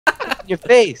your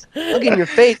face. Look in your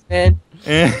face, man.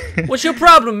 What's your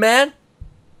problem, man?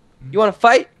 You want to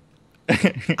fight?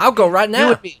 I'll go right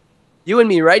now. You and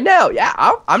me right now. Yeah,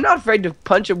 I'm not afraid to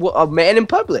punch a man in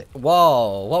public.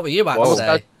 Whoa, what were you about to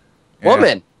say?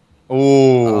 Woman.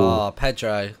 Oh,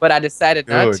 Pedro. But I decided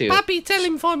not to. Papi, tell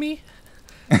him for me.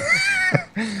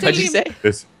 What'd you say?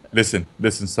 Listen,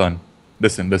 son.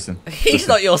 Listen. He's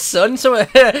not your son. So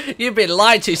you've been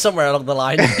lied to somewhere along the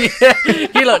line.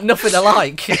 You look nothing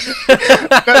alike.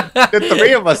 The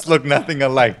three of us look nothing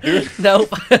alike, dude. Nope.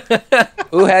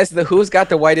 Who's got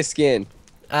the whitest skin?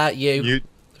 You.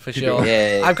 For sure.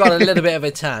 Yeah. I've got a little bit of a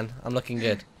tan. I'm looking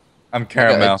good. I'm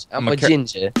caramel. I'm a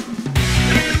ginger.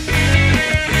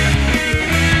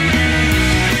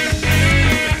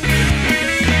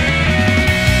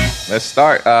 Let's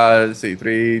start. Let's see.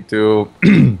 3,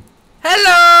 2.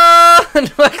 Hello. No,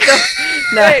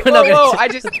 Hey, we're not whoa! gonna I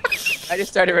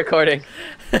just started recording.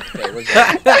 Okay, we're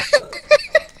good.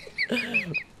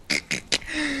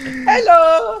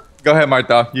 Hello. Go ahead,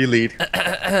 Martha. You lead.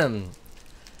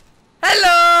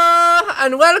 Hello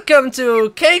and welcome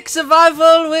to Cake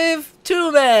Survival with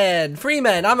 2 men, 3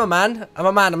 men. I'm a man.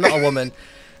 I'm not a woman.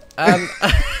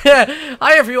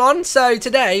 Hi everyone. So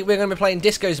today we're going to be playing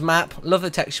Disco's map. Love the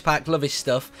texture pack. Love his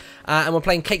stuff. And we're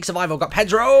playing Cake Survival. We've got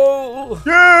Pedro.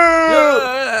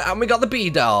 Yeah. And we got the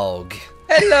B-Dog.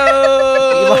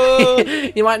 Hello.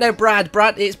 You might know Brad.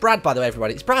 It's Brad, by the way,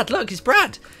 everybody. It's Brad. Look, it's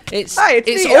Brad. Hi, it's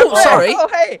me. Oh, sorry. Oh,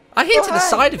 hey. I hit to the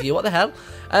side of you. What the hell?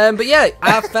 But yeah,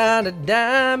 I found a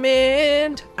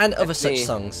diamond and other such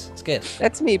songs. It's good.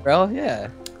 That's me, bro. Yeah.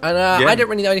 And I don't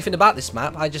really know anything about this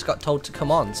map. I just got told to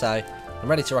come on, so I'm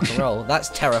ready to rock and roll. That's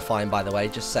terrifying, by the way.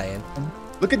 Just saying.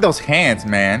 Look at those hands,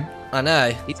 man. I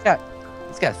know. He's got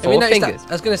 4 fingers.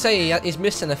 I was gonna say he's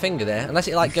missing a finger there, unless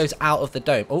it like goes out of the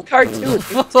dome. Oh, cartoon.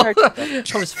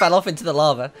 Almost fell off into the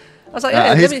lava. I was like,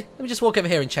 yeah, let me just walk over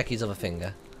here and check his other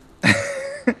finger.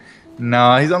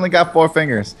 No, he's only got 4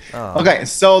 fingers. Oh. Okay,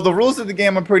 so the rules of the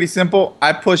game are pretty simple.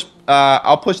 I'll push the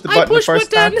button the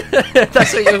first time.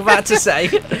 That's what you were about to say.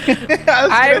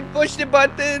 I push the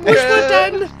button. Push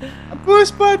button.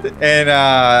 Push button. And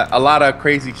a lot of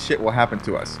crazy shit will happen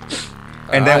to us.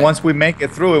 And then once we make it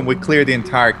through and we clear the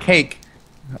entire cake,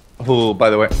 who,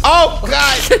 by the way, oh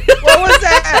god, what was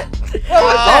that?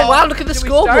 Oh wow, look at the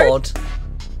scoreboard.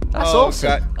 That's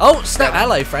awesome. God. Oh snap!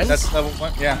 Hello, friends. That's level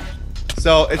 1. Yeah.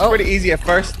 So it's pretty easy at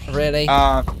first. Really?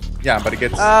 Yeah, but it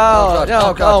gets. Oh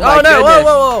no! God. Oh no! goodness.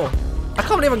 Whoa! I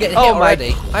can't believe I'm getting hit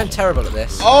already. I'm terrible at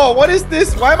this. Oh, what is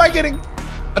this? Why am I getting?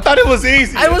 I thought it was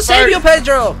easy. I will save you,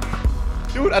 Pedro.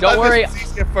 Dude, I Don't thought worry. this was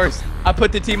easy at first. I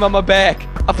put the team on my back.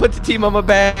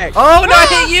 Oh no! I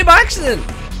hit you by accident.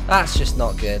 That's just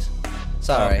not good.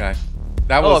 Sorry. Okay.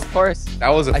 That was. Of course. That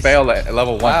was a fail at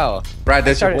level 1. Wow. Brad,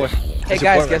 that's your boy. Hey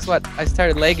guys, guess what? I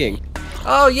started lagging.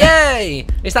 Oh yay!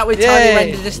 Is that with tiny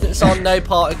render distance on, no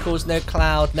particles, no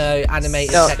cloud, no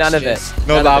animated textures? None of it.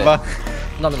 No lava.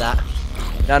 None of that.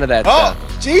 None of that Oh,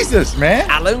 stuff. Jesus, man.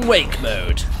 Alan Wake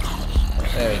mode.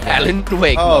 There we go. Alan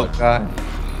Wake Oh mode. god.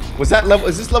 Was that level?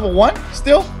 Is this level 1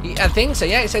 still? I think so.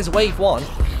 Yeah, it says wave 1.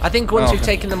 I think once we've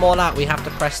taken them all out, we have to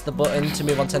press the button to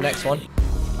move on to the next one.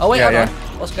 Oh wait, hold on.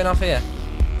 What's going on for here?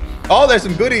 Oh, there's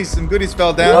some goodies. Some goodies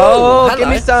fell down. Oh, hello. give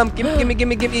me some. Give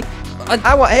me.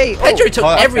 I want. Hey, Pedro took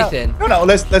everything. No.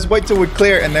 Let's wait till we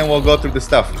clear and then we'll go through the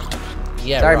stuff.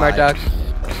 Yeah. Sorry, right. Mark.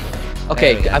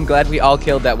 Okay, I'm glad we all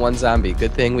killed that one zombie.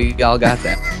 Good thing we all got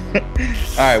that.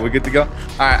 All right, we're good to go. All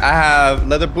right, I have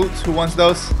leather boots. Who wants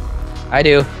those? I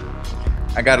do.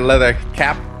 I got a leather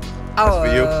cap. I'll for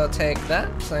you. take that.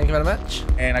 Thank you very much.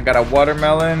 And I got a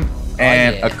watermelon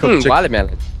and a cooked chicken.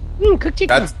 Watermelon. Cooked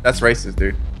chicken. That's racist,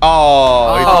 dude.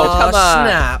 Oh, come on.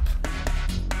 Snap.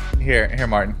 Here,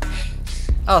 Martin.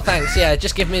 Oh, thanks. Yeah,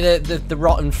 just give me the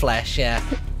rotten flesh. Yeah.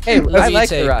 Hey, I like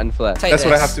too. the rotten flesh. Take That's this.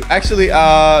 what I have to. Actually,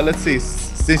 let's see.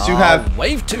 Since you have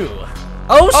wave 2.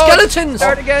 Oh, skeletons!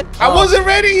 Start again. I wasn't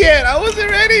ready yet.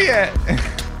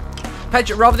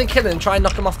 Pedro, rather than kill him, try and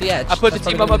knock him off the edge. I put the That's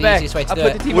team probably on my the back. easiest way to I do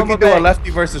put it. the team we on my can do a back. lefty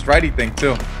versus righty thing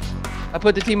too. I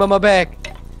put the team on my back.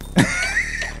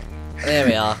 There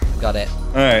we are. Got it.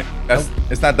 All right,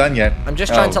 it's not done yet. I'm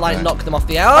just trying to like God. knock them off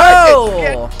the edge.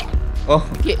 Oh!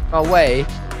 Oh, Get away.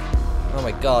 Oh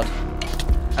my god.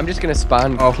 I'm just gonna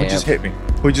spawn. oh, who just hit me?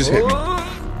 Who just hit me?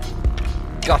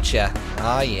 Gotcha.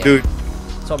 Ah, yeah. Dude.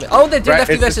 Oh, they're doing Brad,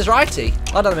 lefty versus righty.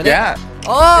 Hold on a minute. Yeah.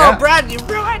 Oh, Yeah. Brad, you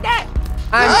ruined it.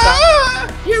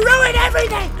 You ruined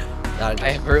everything. No,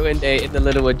 I have ruined a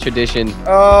InTheLittleWood tradition.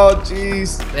 Oh,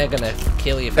 jeez. they're gonna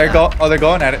kill you for They're that. they're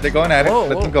going at it. They're going at it. Whoa,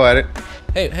 Let whoa. them go at it.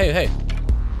 Hey.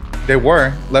 They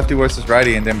were lefty versus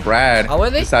righty, and then Brad Oh, were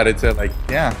they? decided to like,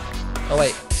 yeah. Oh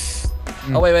wait.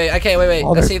 Oh wait. Okay, wait.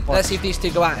 Oh, let's they're see if these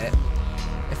two go at it.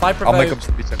 If I I'll make them provoke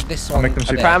shoot each other. this I'll one, make them a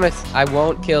shoot. bit. Promise, I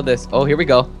won't kill this. Oh, here we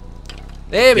go.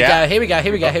 There we Yeah. go.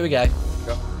 Here we go.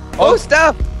 Oh,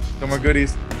 stop! No more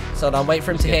goodies. So then wait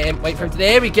for him to hit him. Wait for him to.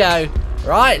 There we go.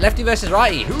 Right, lefty versus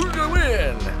righty. Who's gonna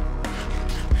win?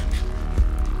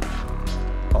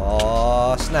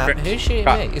 Oh snap! Who's shooting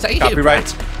me? Is that you?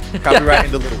 Copyright. Brad? Copyright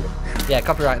in the little one. Yeah,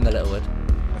 copyright in the Littlewood.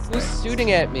 Who's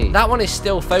shooting at me? That one is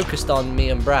still focused on me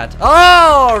and Brad.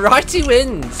 Oh, righty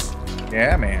wins.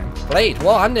 Yeah, man. Blade.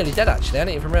 Well, I'm nearly dead actually. I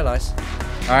didn't even realise.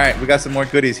 All right, we got some more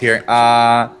goodies here.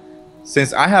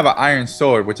 Since I have an iron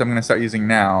sword, which I'm gonna start using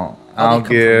now, I'll come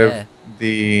from give there.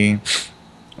 the.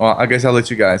 Well, I guess I'll let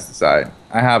you guys decide.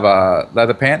 I have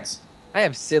leather pants, I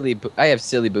have silly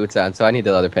boots on, so I need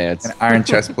the leather pants. an iron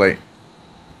chest plate.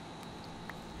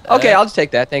 Okay, I'll just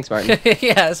take that. Thanks, Martin.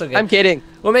 Yeah, that's okay. I'm kidding.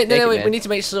 Well, mate, Take it, we man. need to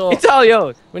make sure. It's all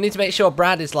yours. We need to make sure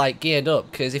Brad is like geared up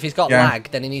because if he's got Yeah. lag,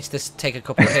 then he needs to take a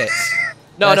couple of hits.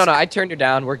 No. I turned her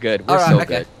down. We're good. We're All right, so okay.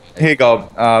 good. Here you go,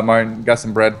 Martin. Got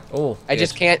some bread. Oh, I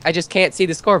just can't see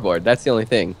the scoreboard. That's the only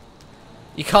thing.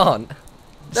 You can't.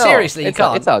 No, Seriously, you it's all-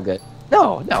 can't. It's all good.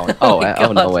 No. Oh, my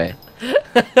oh no God. way.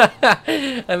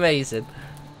 Amazing.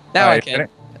 Now All I right, can.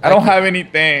 I don't have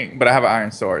anything, but I have an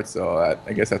iron sword, so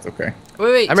I guess that's okay.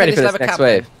 Wait. I'm ready take for this leather next cap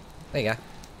wave. then. There you go.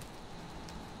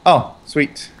 Oh,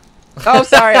 sweet. Oh,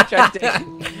 sorry. I tried to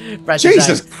take. Brad's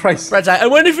Jesus like, Christ. Brad's like, I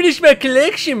want to finish my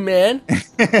collection, man.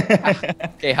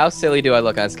 Okay, how silly do I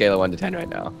look on a scale of 1 to 10 right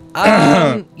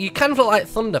now? You kind of look like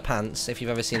Thunderpants if you've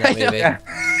ever seen that I know. movie. Yeah.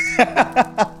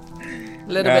 A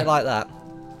little Yeah. bit like that.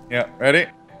 Yeah, ready?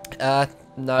 No.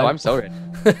 Oh, I'm so ready.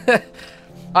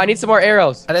 Oh, I need some more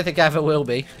arrows. I don't think I ever will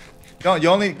be. Don't, you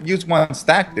only use one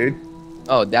stack, dude.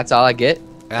 Oh, that's all I get?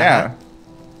 Yeah.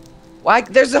 Why?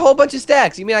 There's a whole bunch of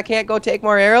stacks. You mean I can't go take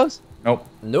more arrows? Nope.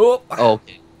 Nope. Oh,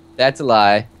 okay. That's a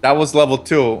lie. That was level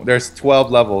 2. There's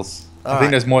 12 levels. I Alright.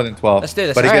 think there's more than 12. Let's do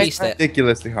this. But it Alright. gets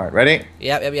ridiculously hard. Ready?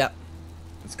 Yep.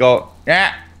 Let's go.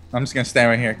 Yeah. I'm just gonna stand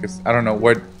right here because I don't know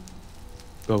where.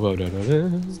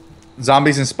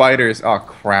 Zombies and spiders. Oh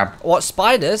crap. What,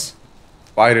 spiders?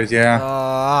 Spiders.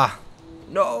 Yeah.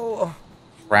 No.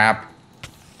 Crap.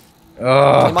 You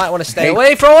Ugh. might want to stay Hey.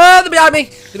 away from. Oh, they're behind me.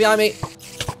 They're behind me.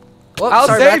 Oh, I'll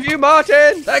sorry, save Brad. you,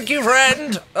 Martin! Thank you,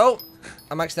 friend. Oh,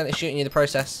 I'm accidentally shooting you in the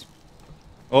process.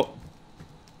 Oh.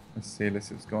 Let's see what's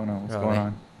going on. What's going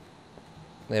on?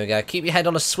 There we go. Keep your head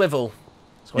on a swivel.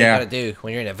 That's what Yeah. you gotta do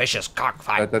when you're in a vicious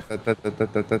cockfight.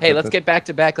 Hey, let's get back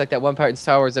to back like that one part in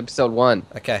Star Wars Episode 1.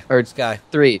 Okay, Or let's go.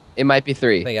 3. It might be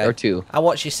 3 There you go. or 2. I'll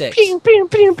watch you 6. I'll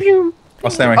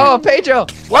stand right Oh, here. Pedro!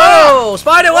 Whoa,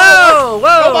 spider! Whoa,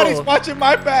 whoa! Nobody's watching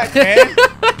my back, man.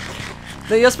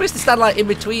 No, you're supposed to stand like in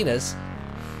between us.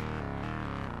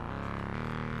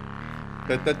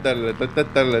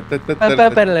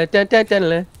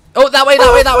 Oh, that way,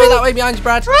 behind you,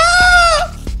 Brad.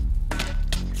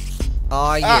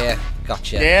 Oh yeah,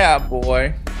 gotcha. Yeah,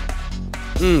 boy.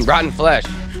 Rotten flesh.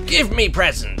 Give me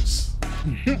presents.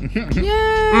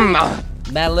 Ah.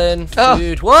 Melon, Oh.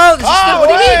 food. Whoa, there's still, what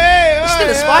do you mean? hey, There's still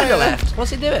a hey, spider hey. left.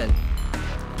 What's he doing?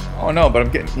 Oh no, but I'm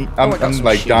getting. I I'm got some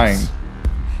like shoots. dying.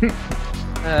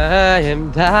 I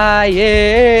am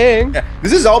dying. Yeah,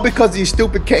 this is all because of your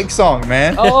stupid cake song,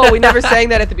 man. Oh, we never sang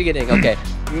that at the beginning. Okay.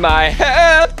 My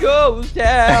health goes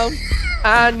down.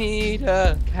 I need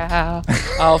a cow.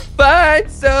 I'll find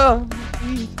some.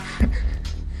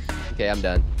 Okay, I'm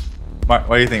done. Mark,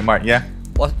 what do you think, Mark? Yeah,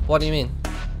 What do you mean?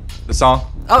 the song.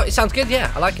 Oh, it sounds good.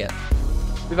 Yeah, I like it.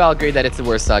 We've all agreed that it's the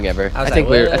worst song ever. I was I think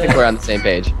like, we're on the same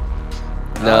page.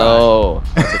 No.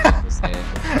 That's what people say.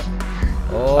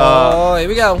 Oh, here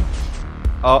we go.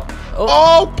 Oh. Oh.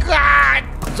 Oh God!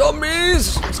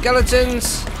 Zombies,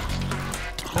 skeletons.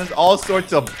 There's all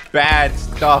sorts of bad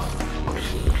stuff.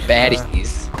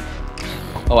 Baddies.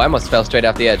 Oh, I almost fell straight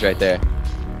off the edge right there.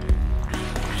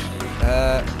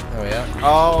 There we are.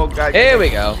 Oh God! Here we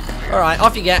go. All right,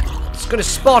 off you get. Just gonna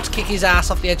spot kick his ass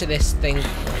off the edge of this thing.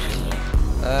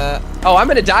 Oh, I'm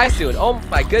gonna die soon. Oh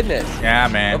my goodness. Yeah,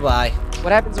 man. Bye bye.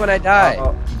 What happens when I die?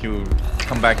 You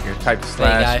come back here. Type There you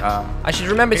slash. go. I should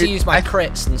remember to use my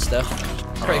crits and stuff.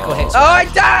 Critical hits. Oh, I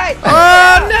died!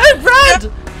 Oh no,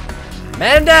 Brad!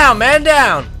 Man down, man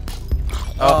down.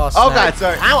 Oh snap. God!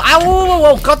 Sorry. Ow, ow, whoa, whoa,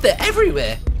 whoa, God, they're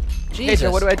everywhere. Jesus.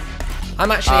 Pedro, what do I do? I'm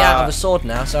actually out of a sword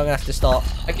now, so I'm gonna have to start.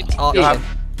 I can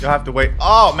You'll have to wait.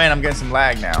 Oh man, I'm getting some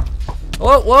lag now.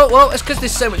 Whoa! It's because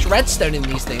there's so much redstone in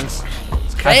these things.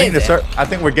 It's crazy. I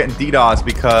think we're getting DDoS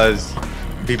because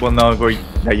people know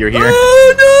that you're here.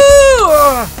 Oh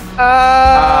no!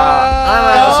 I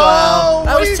might as well. what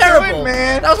That are was you terrible, doing,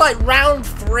 man? That was like round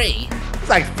 3. It's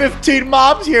like 15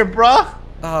 mobs here, bruh.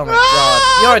 Oh my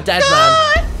god. You're a dead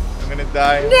man. I'm gonna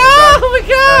die. No, oh my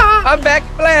god. I'm back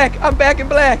in black. I'm back in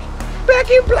black. Back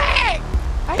in black.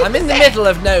 I'm in the middle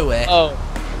of nowhere. Oh,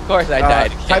 of course I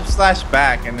died. Type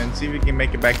 /back and then see if we can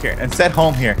make it back here. And set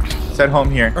home here. Set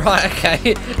home here. Right,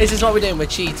 okay. This is what we're doing. We're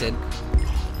cheating.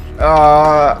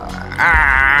 Although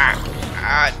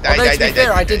to be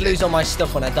fair, I did lose all my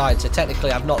stuff when I died, so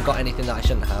technically I've not got anything that I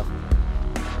shouldn't have.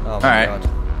 Oh my god.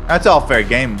 That's all fair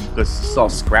game because it's all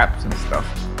scraps and stuff.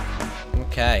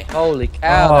 Okay. Holy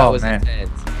cow, that was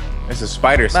intense. There's a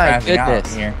spider spazzing out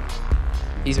here.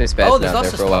 He's been spazzing out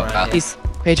there for a while.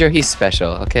 Pedro, he's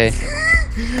special, okay?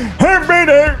 I'm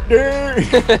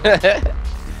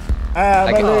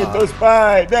a little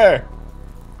spider.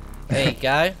 There you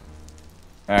go.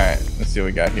 Alright, let's see what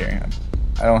we got here.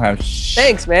 I don't have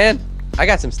Thanks, man. I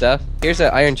got some stuff. Here's an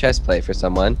iron chest plate for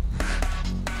someone.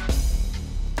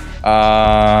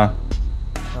 I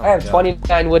have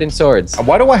 29 wooden swords.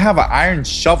 Why do I have an iron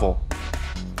shovel?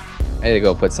 I need to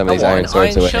go put some of these iron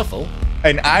swords away. Shovel?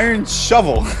 An iron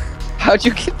shovel? How'd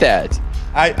you get that?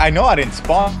 I know I didn't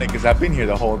spawn it because I've been here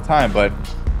the whole time, but...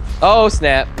 Oh,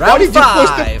 snap. Round Why did 5! you push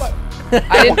the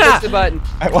button? I didn't push the button.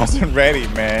 I wasn't ready,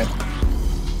 man.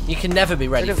 You can never be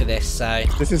ready for this, so...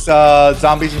 This is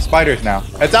zombies and spiders now.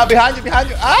 It's out behind you, behind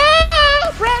you.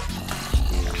 Ah, Brad!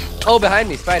 Oh, behind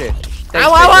me, spider. Thanks,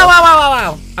 Ow, ow, ow, ow, ow,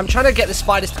 ow, ow. I'm trying to get the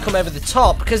spiders to come over the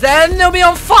top, because then they'll be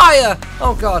on fire!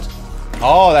 Oh, God.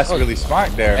 Oh, that's really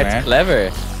smart there, man. That's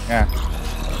clever. Yeah.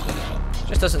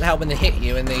 Just doesn't help when they hit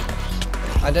you and they...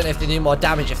 I don't know if they do more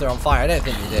damage if they're on fire. I don't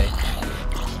think they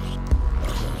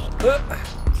do.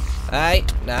 Hey,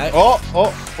 no.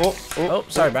 Oh,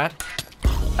 sorry, Brad.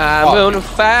 I'm gonna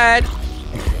fight.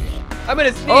 I'm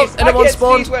gonna sneeze. Oh, and I one can't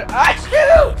spawned. sneeze when I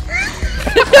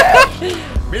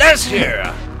Bless you.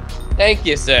 Thank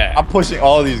you, sir. I'm pushing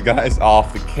all these guys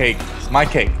off the cake. It's my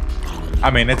cake.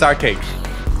 I mean, it's our cake.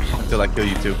 Until I kill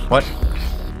you two. What?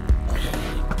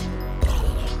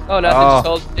 Oh,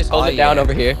 nothing. Just hold it down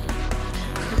over here.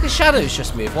 The shadows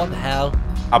just moved. What the hell?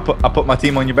 I put my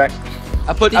team on your back.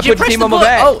 I put Did you the press team the on my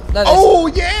button? back. Oh,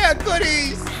 no, Yeah,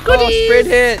 goodies. Oh, sprint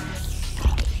hit.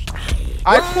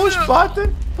 I push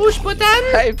button. push button.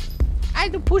 I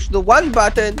had to push the one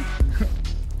button.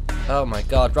 Oh my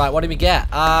god. Right, what do we get?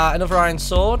 Another iron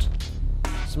sword.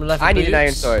 Some leather I need an boots.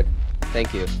 iron sword.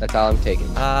 Thank you. That's all I'm taking.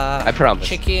 I promise.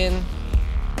 Chicken.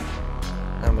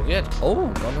 And we're good. Oh,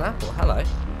 golden apple. Hello.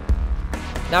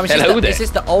 Now, is this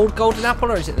the old golden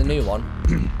apple or is it the new one?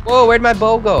 Whoa, where'd my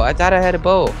bow go? I thought I had a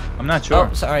bow. I'm not sure.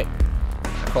 Oh, sorry.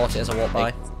 I caught it as I walked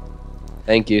by.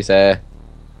 Thank you, sir.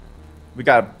 We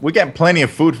get plenty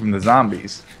of food from the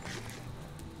zombies.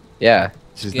 Yeah.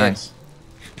 Which is Good. nice.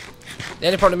 The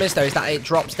only problem is, though, is that it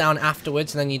drops down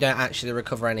afterwards and then you don't actually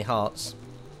recover any hearts.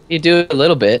 You do a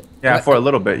little bit. Yeah, for a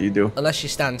little bit you do. Unless you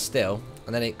stand still,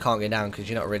 and then it can't go down because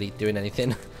you're not really doing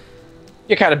anything.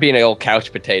 You're kind of being an old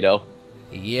couch potato.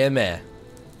 Yeah, man.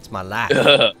 It's my life.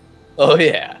 Oh,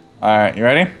 yeah. Alright, you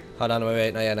ready? Hold on,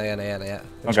 wait. No, yeah. I'm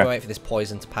just gonna wait for this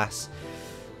poison to pass.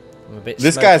 I'm a bit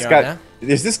This smoky guy's right got... now.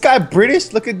 Is this guy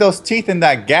British? Look at those teeth in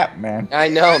that gap, man. I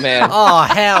know, man. Oh,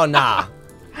 hell nah.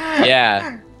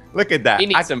 Yeah. Look at that. He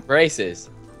needs some braces.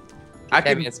 I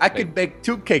could bake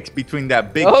 2 cakes between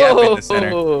that big gap in the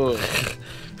center.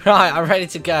 Right, I'm ready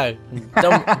to go.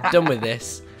 Done with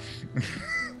this.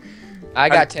 I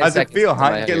got 10 How's it seconds. feel,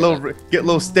 huh? Get a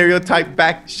little stereotype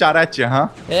back shot at you, huh?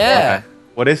 Yeah. Okay.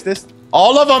 What is this?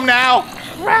 All of them now.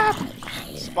 Crap.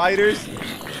 Spiders.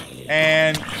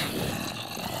 And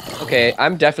Okay,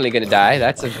 I'm definitely gonna die.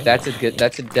 That's a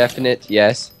definite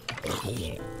yes.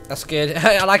 That's good.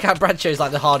 I like how Brad chose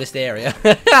like the hardest area.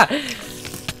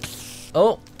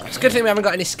 Oh, it's a good thing we haven't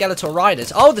got any skeletal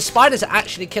riders. Oh, the spiders are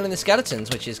actually killing the skeletons,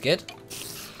 which is good.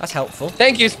 That's helpful.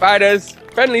 Thank you, spiders.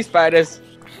 Friendly spiders.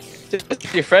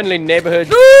 Just your friendly neighborhood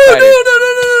No, spiders.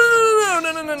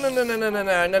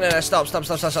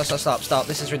 no, stop.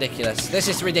 This is ridiculous. This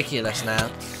is ridiculous now.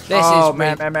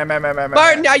 man.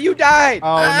 Martin, now you died.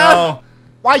 Oh no.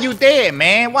 Why you dead,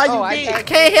 man? Why you I dead?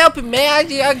 can't help it, man.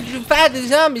 I fight the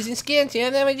zombies and skins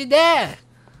and then when you die.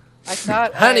 I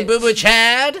thought Honey Boo Boo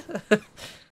Chad.